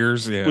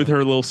daggers, with her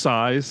little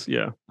size, she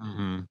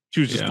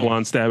was just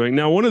blonde stabbing.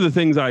 Now, one of the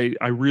things I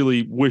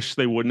really wish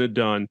they wouldn't have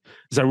done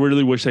is I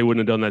really wish they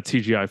wouldn't have done that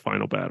CGI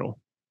final battle.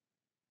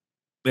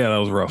 Yeah, that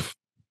was rough.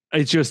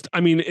 It's just,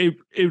 I mean,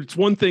 it's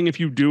one thing if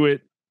you do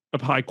it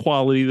of high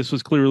quality. This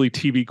was clearly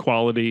TV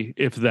quality,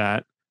 if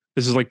that.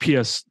 This is like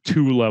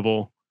PS2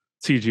 level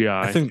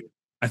CGI.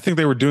 I think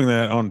they were doing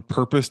that on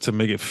purpose to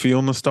make it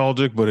feel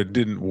nostalgic, but it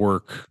didn't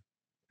work.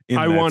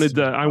 I wanted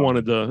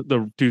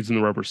the dudes in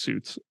the rubber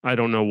suits. I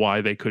don't know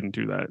why they couldn't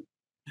do that.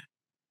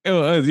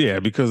 Yeah,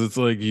 because it's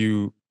like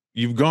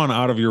you've gone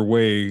out of your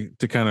way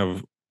to kind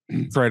of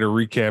try to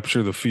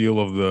recapture the feel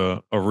of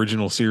the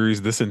original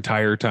series this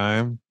entire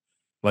time.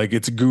 Like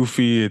it's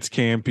goofy, it's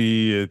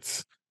campy,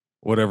 it's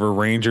whatever,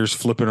 Rangers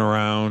flipping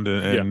around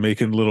and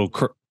making little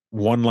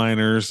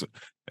one-liners.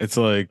 It's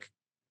like,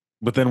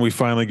 but then we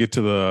finally get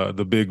to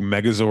the big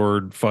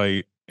Megazord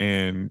fight,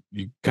 and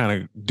you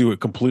kind of do it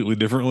completely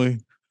differently.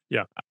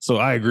 Yeah. So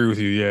I agree with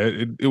you.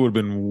 Yeah, it would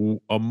have been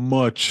a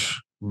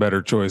much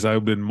better choice. I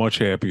would have been much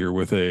happier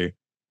with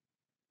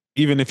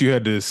even if you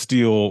had to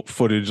steal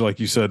footage,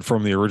 like you said,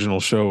 from the original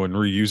show and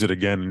reuse it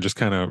again and just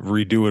kind of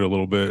redo it a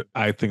little bit.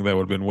 I think that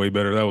would have been way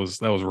better. That was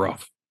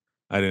rough.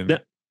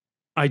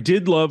 I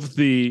did love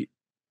the,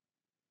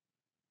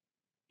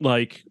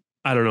 like,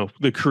 I don't know,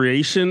 the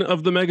creation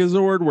of the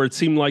Megazord, where it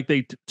seemed like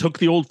they took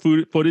the old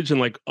footage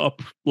and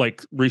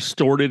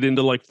restored it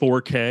into like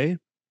 4K.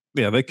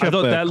 Yeah, I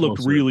thought that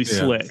looked really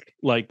slick.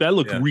 Like that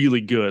looked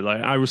really good.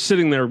 Like I was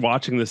sitting there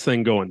watching this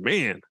thing going,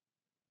 man,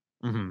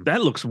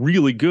 that looks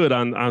really good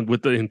on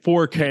in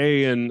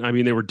 4K. And I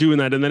mean, they were doing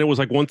that. And then it was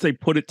like, once they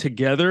put it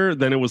together,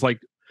 then it was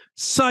like,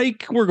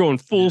 psych, we're going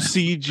full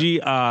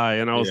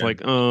CGI. And I was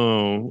like,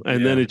 oh,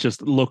 and then it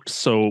just looked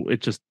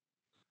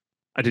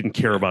I didn't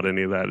care about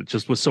any of that. It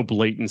just was so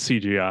blatant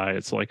CGI.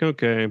 It's like,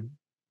 okay.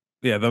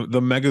 Yeah,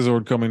 the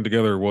Megazord coming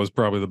together was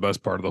probably the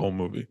best part of the whole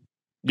movie.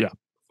 Yeah.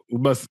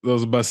 That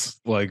was the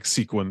best like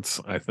sequence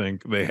I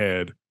think they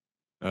had.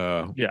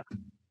 I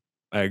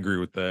agree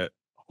with that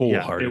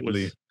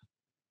wholeheartedly.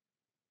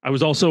 I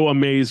was also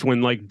amazed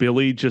when like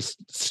Billy just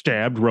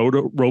stabbed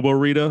Robo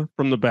Rita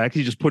from the back.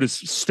 He just put his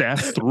staff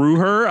through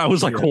her. I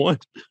was like,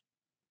 what?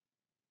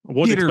 I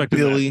wasn't expecting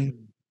Billy. That.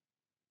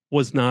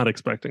 Was not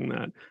expecting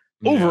that.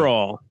 Yeah.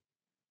 Overall,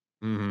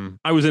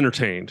 I was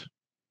entertained.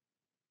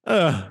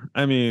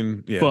 I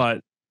mean, yeah.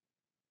 But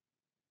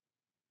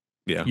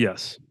yeah.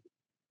 Yes.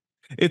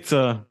 It's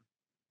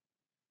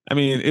I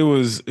mean, it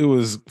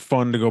was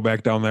fun to go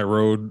back down that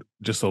road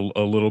just a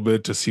little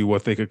bit to see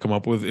what they could come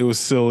up with. It was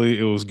silly,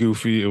 it was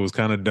goofy, it was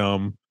kind of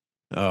dumb.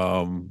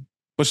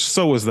 But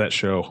so was that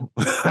show.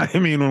 I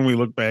mean, when we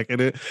look back at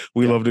it,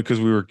 we loved it because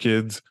we were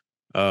kids.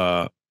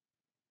 It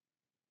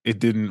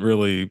didn't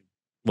really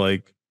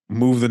like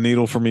move the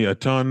needle for me a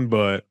ton,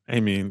 but I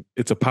mean,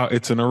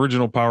 it's an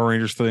original Power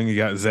Rangers thing. You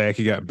got Zach,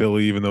 you got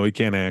Billy, even though he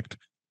can't act,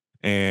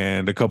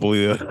 and a couple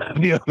of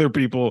the other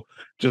people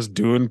just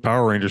doing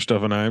Power Ranger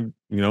stuff. And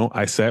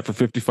I sat for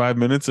 55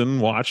 minutes and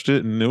watched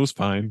it, and it was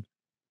fine.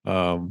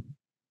 But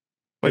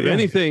if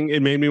anything,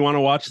 it made me want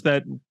to watch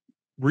that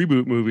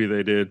reboot movie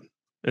they did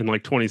in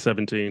like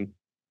 2017.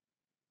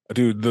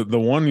 Dude, the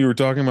one you were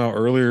talking about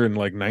earlier in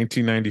like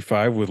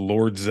 1995 with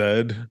Lord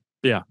Zed.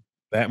 Yeah.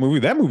 That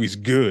movie's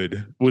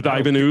good. With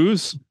Ivan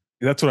Ooze?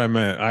 That's what I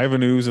meant.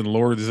 Ivan Ooze and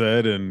Lord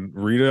Zed and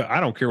Rita.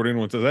 I don't care what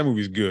anyone says. That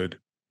movie's good.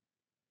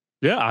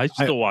 Yeah, I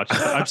still watch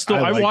it.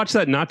 I watched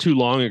that not too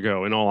long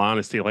ago, in all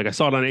honesty. Like I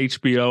saw it on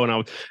HBO,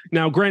 and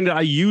now granted,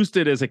 I used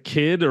it as a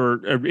kid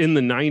or in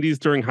the 90s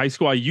during high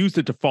school. I used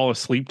it to fall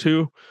asleep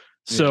to.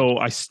 So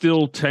I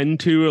still tend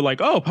to like,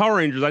 oh, Power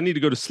Rangers, I need to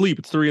go to sleep.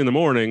 It's 3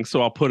 a.m.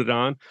 So I'll put it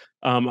on.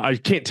 I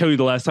can't tell you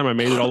the last time I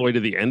made it all the way to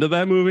the end of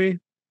that movie,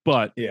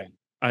 but yeah,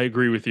 I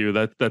agree with you.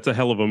 That's a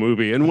hell of a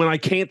movie. And when I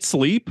can't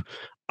sleep,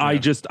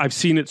 I've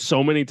seen it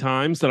so many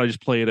times that I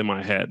just play it in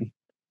my head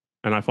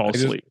and I fall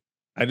asleep.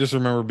 I just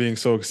remember being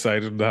so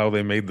excited how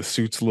they made the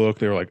suits look.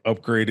 They were like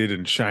upgraded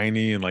and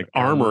shiny and like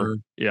armor.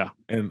 Yeah.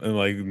 And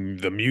like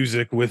the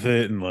music with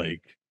it, and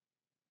like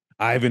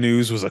Ivan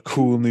Ooze was a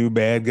cool new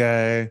bad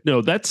guy.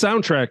 No, that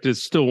soundtrack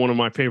is still one of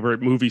my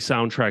favorite movie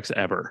soundtracks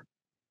ever.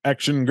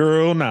 Action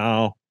girl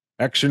now.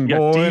 Action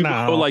boy Devo,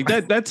 now. Like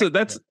that's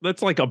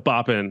like a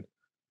boppin'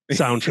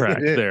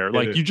 soundtrack there.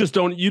 Like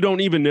you don't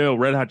even know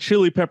Red Hot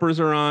Chili Peppers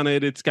are on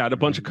it. It's got a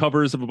bunch of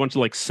covers of a bunch of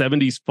like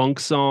 70s funk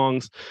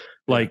songs.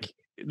 Like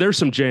there's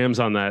some jams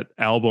on that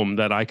album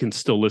that I can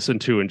still listen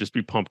to and just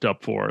be pumped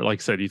up for. Like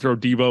I said, you throw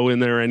Devo in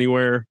there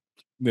anywhere.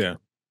 Yeah.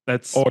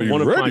 That's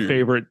one of my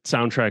favorite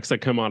soundtracks that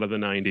come out of the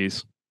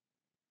 90s.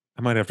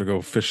 I might have to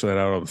go fish that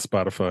out on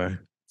Spotify.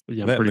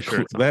 Yeah, I'm pretty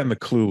sure. That and the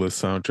Clueless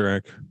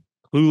soundtrack.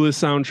 Clueless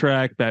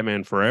soundtrack,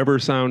 Batman Forever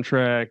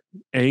soundtrack,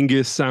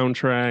 Angus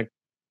soundtrack.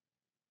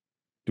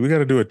 Do we got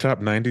to do a top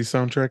 90s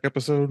soundtrack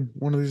episode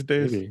one of these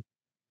days?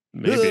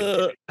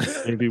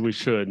 Maybe we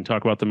should and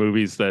talk about the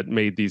movies that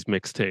made these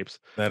mixtapes.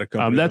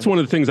 That's one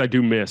of the things I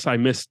do miss. I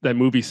miss that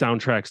movie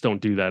soundtracks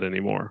don't do that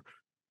anymore.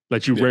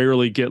 That you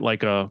rarely get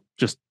like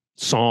just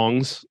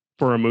songs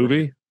for a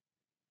movie.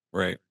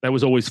 Right. That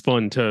was always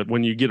fun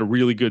when you get a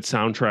really good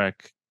soundtrack.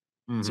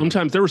 Mm-hmm.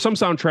 Sometimes there were some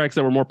soundtracks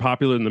that were more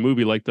popular than the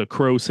movie, like the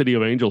Crow City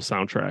of Angels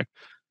soundtrack.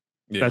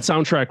 Yeah. That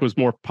soundtrack was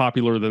more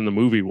popular than the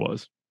movie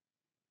was.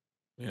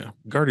 Yeah.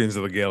 Guardians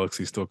of the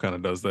Galaxy still kind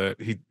of does that.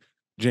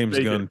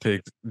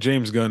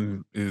 James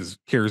Gunn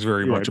cares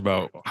very much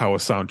about how a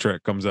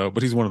soundtrack comes out,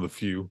 but he's one of the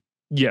few.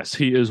 Yes,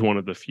 he is one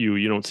of the few.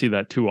 You don't see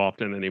that too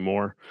often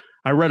anymore.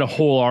 I read a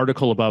whole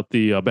article about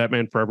the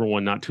Batman Forever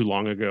one not too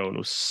long ago, and it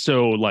was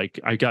so like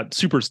I got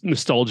super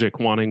nostalgic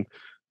wanting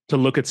to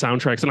look at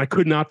soundtracks, and I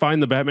could not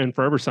find the Batman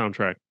Forever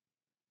soundtrack.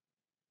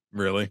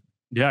 Really?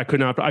 Yeah, I could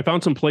not. I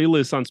found some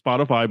playlists on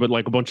Spotify, but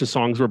like a bunch of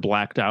songs were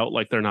blacked out,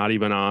 like they're not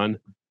even on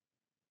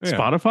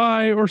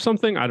Spotify or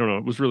something. I don't know.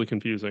 It was really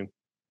confusing.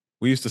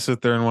 We used to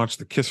sit there and watch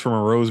the Kiss from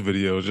a Rose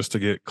video just to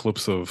get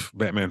clips of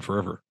Batman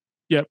Forever.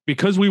 Yeah,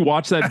 because we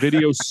watched that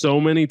video so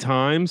many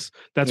times.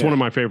 That's one of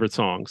my favorite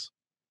songs.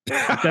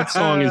 That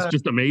song is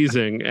just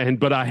amazing.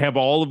 But I have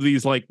all of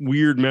these like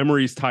weird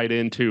memories tied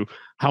into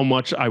how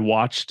much I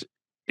watched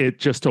it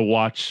just to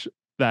watch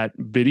that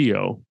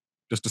video.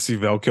 Just to see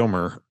Val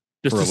Kilmer.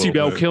 Just to see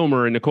Val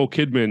Kilmer and Nicole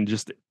Kidman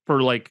just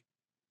for like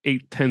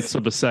 0.8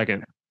 of a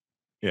second.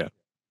 Yeah.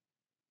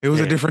 It was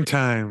a different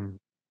time.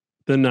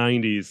 The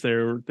 90s.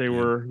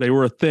 They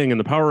were a thing, and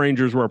the Power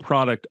Rangers were a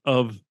product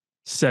of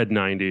said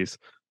 90s.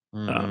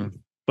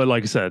 But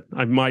like I said,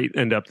 I might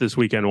end up this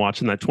weekend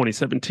watching that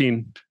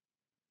 2017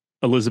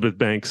 Elizabeth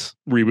Banks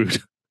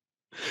reboot.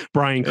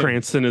 Bryan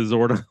Cranston is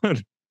Zordon.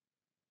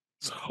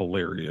 It's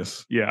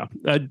hilarious. Yeah.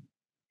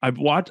 I've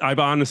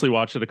honestly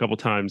watched it a couple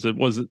times. It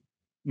was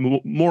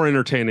more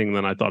entertaining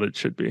than I thought it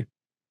should be.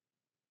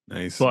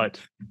 Nice. But,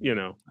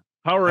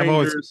 Power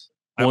Rangers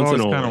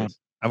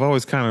I've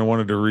always kind of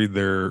wanted to read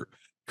their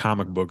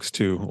comic books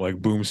too, like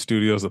Boom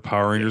Studios, the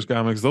Power Rangers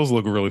comics. Those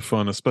look really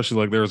fun, especially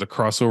like there was a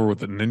crossover with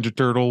the Ninja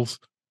Turtles.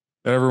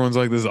 Everyone's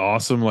like, this is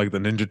awesome. Like the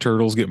Ninja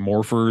Turtles get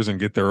morphers and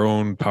get their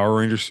own Power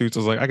Ranger suits. I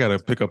was like, I got to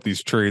pick up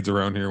these trades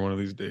around here one of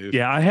these days.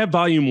 Yeah, I have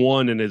volume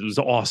 1 and it was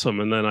awesome.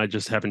 And then I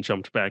just haven't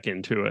jumped back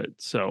into it.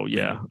 So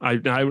yeah,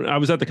 I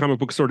was at the comic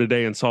book store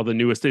today and saw the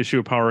newest issue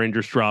of Power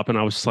Rangers drop. And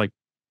I was just like,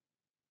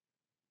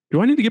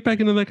 do I need to get back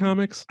into that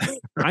comics?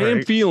 Right. I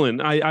am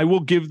feeling, I will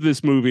give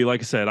this movie,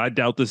 like I said, I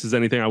doubt this is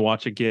anything I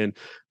watch again,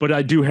 but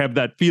I do have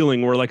that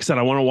feeling where, like I said,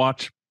 I want to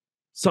watch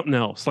something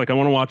else. Like I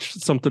want to watch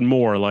something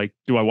more. Like,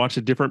 do I watch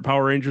a different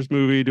Power Rangers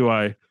movie? Do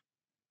I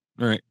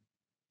watch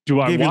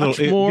more? Gave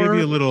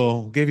you a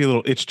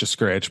little itch to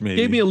scratch, maybe.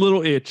 Gave me a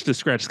little itch to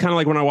scratch. It's kind of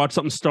like when I watch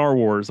something Star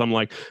Wars. I'm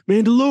like,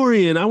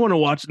 Mandalorian, I want to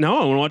watch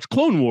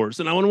Clone Wars,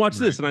 and I want to watch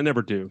this, and I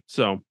never do.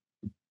 So,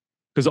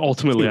 because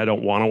ultimately I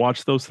don't want to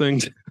watch those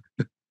things.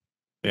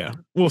 Yeah,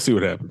 we'll see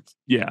what happens.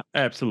 Yeah,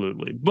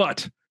 absolutely.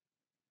 But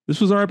this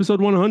was our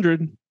episode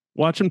 100.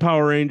 Watching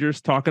Power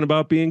Rangers, talking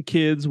about being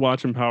kids,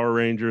 watching Power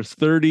Rangers.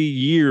 30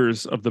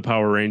 years of the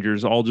Power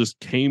Rangers all just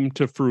came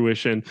to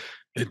fruition.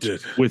 It did.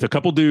 With a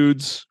couple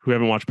dudes who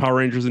haven't watched Power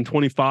Rangers in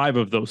 25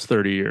 of those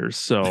 30 years.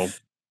 So,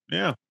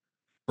 yeah,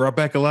 brought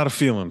back a lot of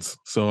feelings.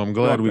 So I'm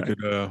glad we could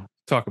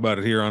talk about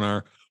it here on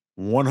our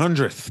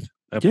 100th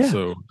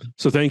episode. Yeah.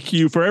 So thank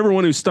you for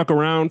everyone who stuck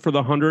around for the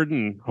 100,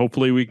 and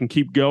hopefully we can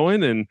keep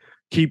going and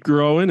keep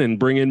growing and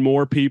bring in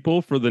more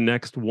people for the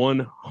next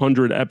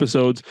 100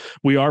 episodes.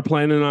 We are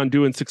planning on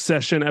doing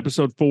Succession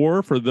episode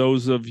 4 for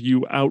those of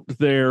you out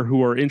there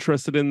who are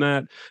interested in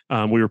that.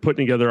 We were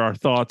putting together our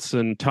thoughts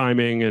and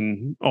timing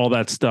and all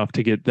that stuff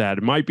to get that.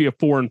 It might be a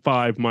 4 and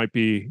 5, might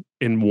be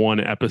in one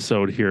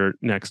episode here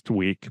next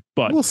week,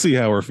 but we'll see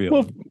how we're feeling.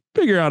 We'll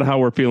figure out how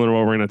we're feeling and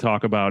what we're going to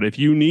talk about. If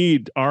you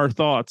need our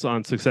thoughts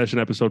on Succession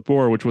episode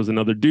 4, which was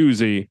another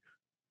doozy,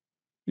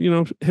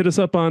 hit us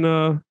up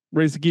on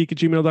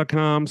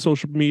raisethegeek@gmail.com,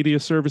 social media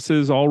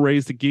services, all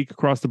Raise the Geek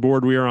across the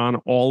board. We are on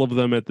all of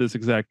them at this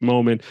exact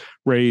moment.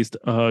 Raised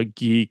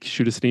Geek,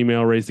 shoot us an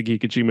email,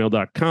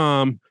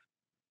 raisethegeek@gmail.com.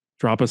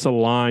 Drop us a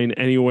line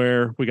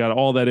anywhere. We got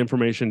all that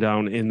information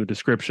down in the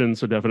description,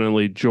 so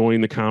definitely join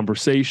the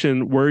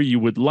conversation where you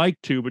would like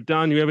to. But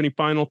Don, you have any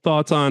final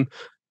thoughts on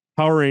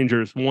Power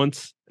Rangers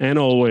once and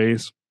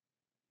always?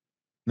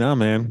 No,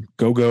 man.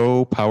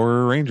 Go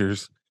Power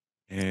Rangers.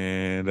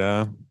 And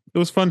it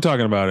was fun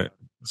talking about it.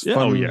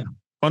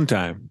 Fun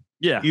time.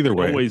 Yeah. Either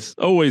way.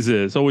 Always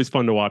is. Always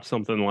fun to watch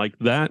something like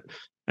that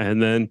and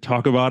then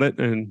talk about it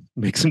and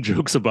make some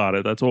jokes about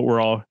it. That's what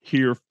we're all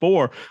here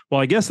for.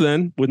 Well, I guess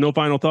then, with no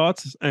final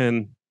thoughts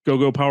and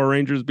Go Power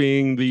Rangers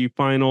being the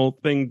final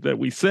thing that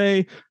we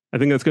say, I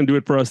think that's going to do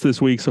it for us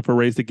this week. So for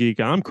Raise the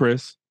Geek, I'm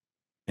Chris.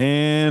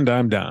 And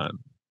I'm Don.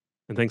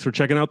 And thanks for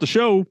checking out the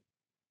show,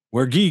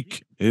 where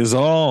geek is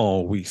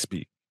all we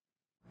speak.